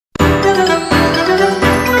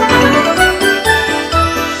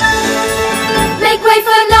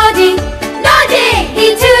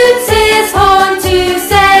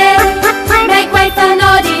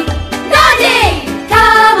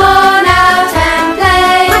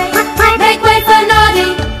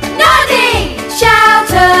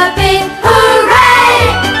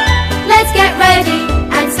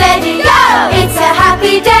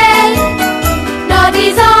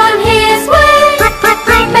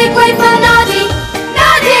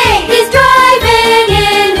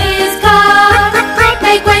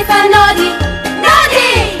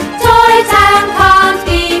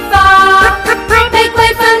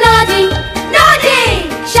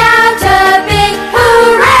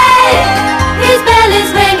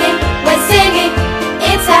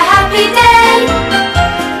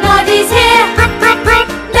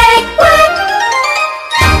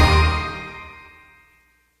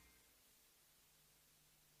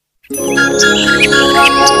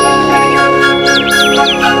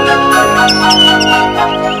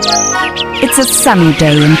It's a sunny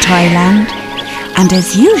day in Toyland, and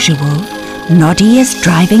as usual, Noddy is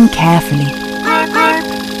driving carefully.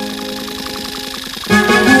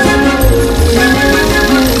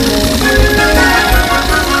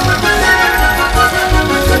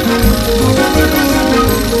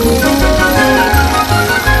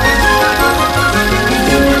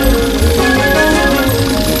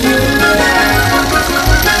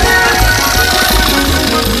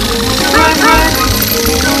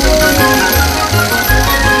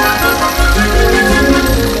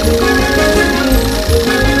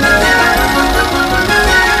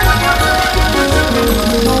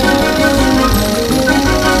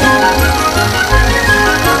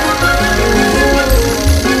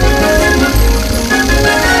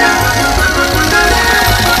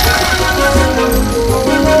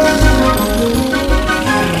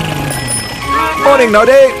 Morning,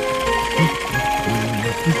 Noddy.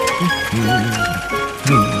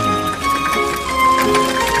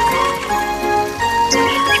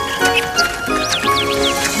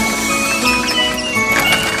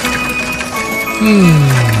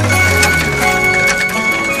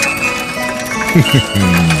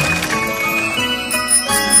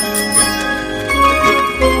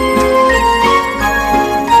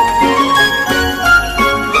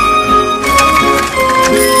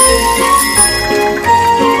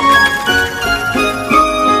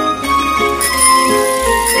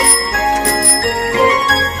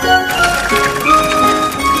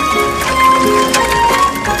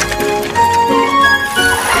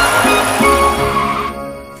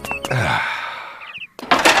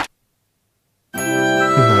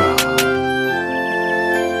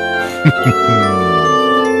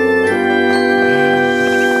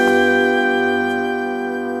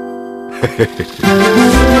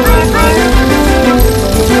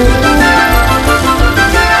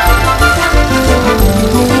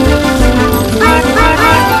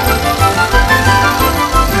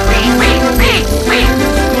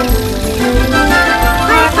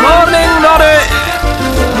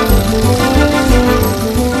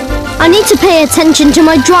 I need to pay attention to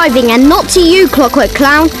my driving and not to you, Clockwork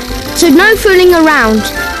Clown. So no fooling around.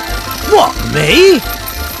 What, me?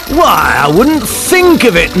 Why, I wouldn't think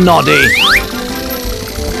of it, Noddy.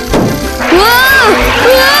 Whoa!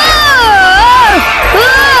 Whoa!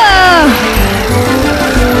 Whoa!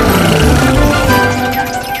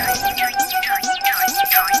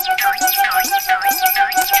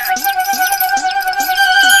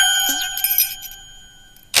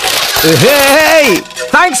 Hey!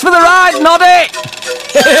 Thanks for the ride, Noddy!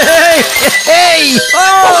 Hey! Hey!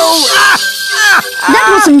 Oh! That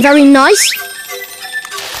wasn't very nice.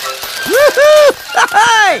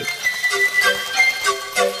 Hey!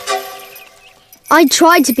 I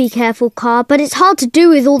tried to be careful, Car, but it's hard to do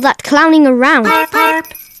with all that clowning around.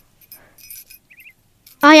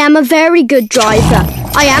 I am a very good driver.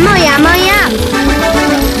 I am.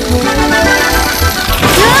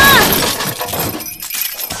 Ah!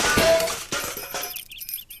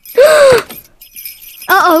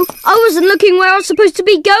 Uh-oh, I wasn't looking where I was supposed to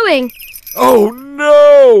be going. Oh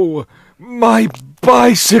no! My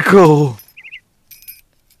bicycle!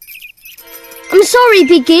 I'm sorry,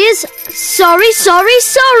 Big Ears.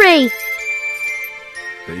 Sorry.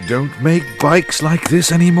 They don't make bikes like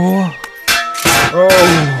this anymore. Oh.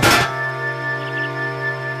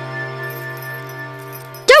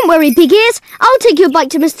 Don't worry, Big Ears. I'll take your bike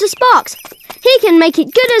to Mr. Sparks. He can make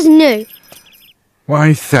it good as new.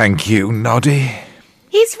 Why, thank you, Noddy.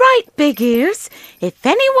 He's right, Big Ears. If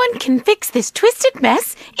anyone can fix this twisted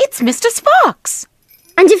mess, it's Mr. Sparks.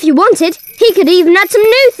 And if you wanted, he could even add some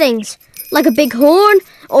new things, like a big horn,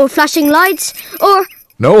 or flashing lights, or...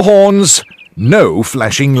 No horns, no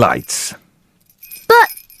flashing lights. But,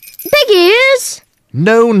 Big Ears!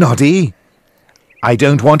 No, Noddy. I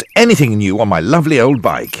don't want anything new on my lovely old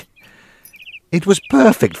bike. It was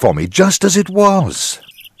perfect for me, just as it was.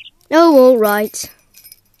 Oh, all right.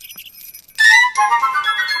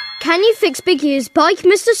 Can you fix Big Ears' bike,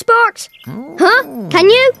 Mr. Sparks? Huh? Can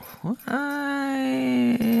you?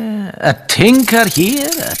 A tinker here,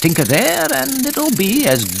 a tinker there, and it'll be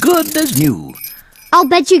as good as new. I'll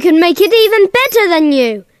bet you can make it even better than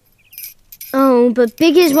you. Oh, but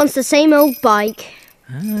Big Ears wants the same old bike.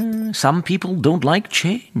 Some people don't like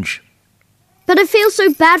change. But I feel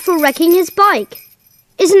so bad for wrecking his bike.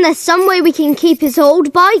 Isn't there some way we can keep his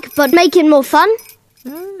old bike, but make it more fun?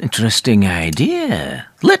 Interesting idea.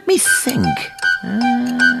 Let me think.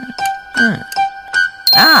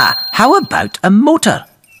 How about a motor?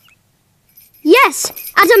 Yes,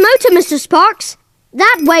 add a motor, Mr. Sparks.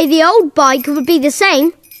 That way the old bike would be the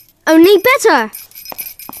same, only better.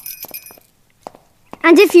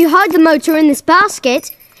 And if you hide the motor in this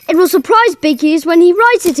basket, it will surprise Big Ears when he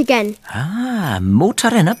rides it again. Ah,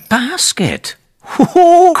 motor in a basket.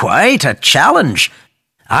 Oh, quite a challenge.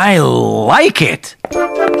 I like it. Count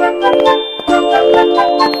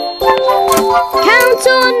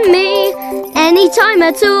on me anytime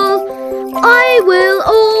at all. I will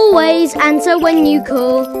always answer when you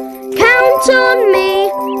call. Count on me,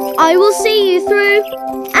 I will see you through.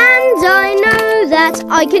 And I know that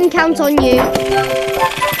I can count on you.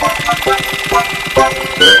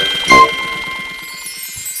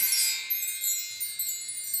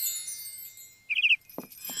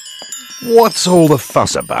 What's all the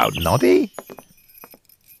fuss about, Noddy?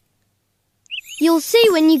 You'll see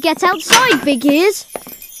when you get outside, Big Ears.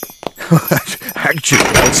 Actually,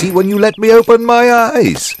 I'll see when you let me open my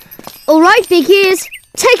eyes. All right, Big Ears,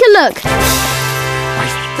 take a look. Why,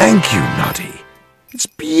 thank you, Noddy. It's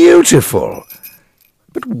beautiful.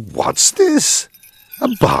 But what's this? A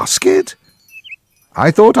basket?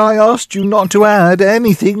 I thought I asked you not to add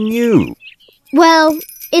anything new. Well,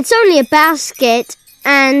 it's only a basket,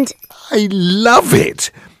 and... I love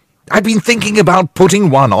it. I've been thinking about putting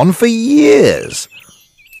one on for years.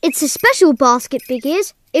 It's a special basket, Big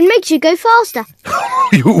Ears. It makes you go faster.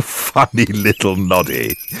 You funny little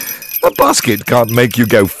Noddy. A basket can't make you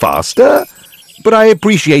go faster, but I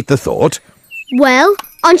appreciate the thought. Well,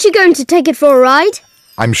 aren't you going to take it for a ride?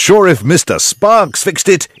 I'm sure if Mr. Sparks fixed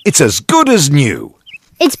it, it's as good as new.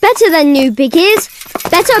 It's better than new, Big Ears.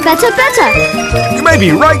 Better, better, better. You may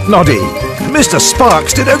be right, Noddy. Mr.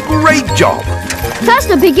 Sparks did a great job.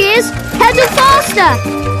 Faster, Big Ears. Pedal faster.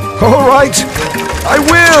 All right, I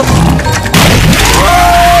will.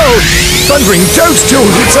 Oh! Thundering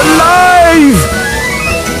toadstools, it's alive!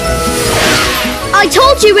 I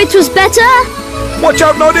told you it was better. Watch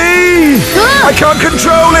out, Noddy! Ah! I can't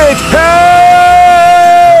control it!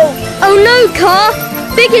 Help! Oh no, car.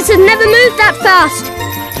 Big Ears has never moved that fast.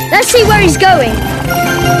 Let's see where he's going.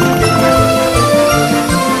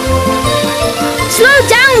 Slow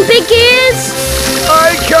down, Big Ears.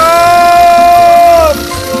 I can't!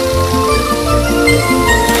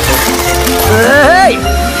 Hey!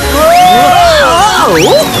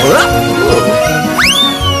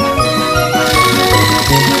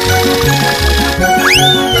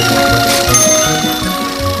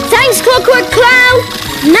 Thanks, Clockwork Clown.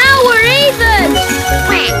 Now we're even.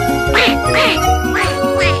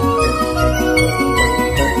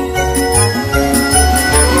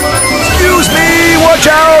 Excuse me, watch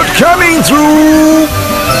out, coming through!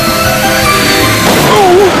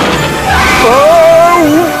 Oh! Oh!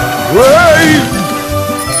 Hey!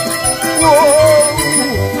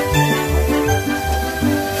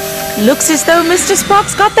 Whoa! Looks as though Mr.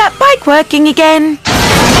 Spock's got that bike working again.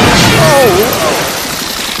 Oh!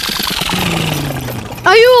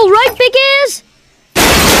 Are you all right, Big Ears?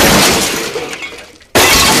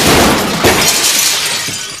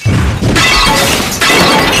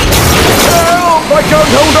 Help! I can't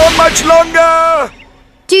hold on much longer!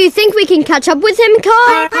 Do you think we can catch up with him,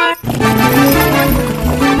 Car?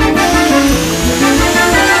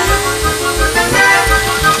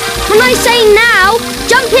 When I say now,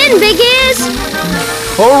 jump in, Big Ears.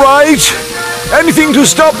 All right! Anything to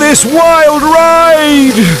stop this wild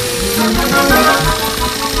ride!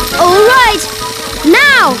 All right,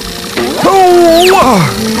 now. Oh!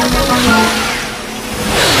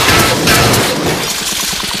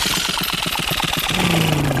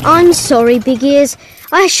 I'm sorry, Big Ears.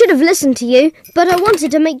 I should have listened to you, but I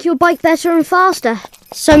wanted to make your bike better and faster.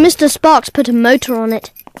 So Mr. Sparks put a motor on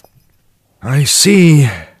it. I see.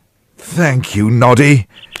 Thank you, Noddy.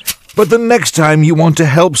 But the next time you want to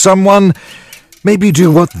help someone, maybe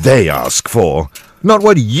do what they ask for, not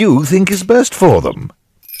what you think is best for them.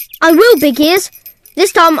 I will, Big Ears.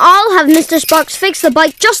 This time I'll have Mr. Sparks fix the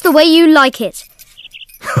bike just the way you like it.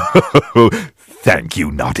 Thank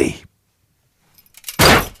you, Noddy.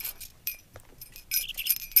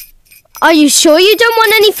 Are you sure you don't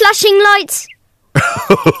want any flashing lights?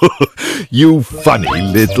 You funny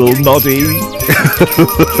little Noddy.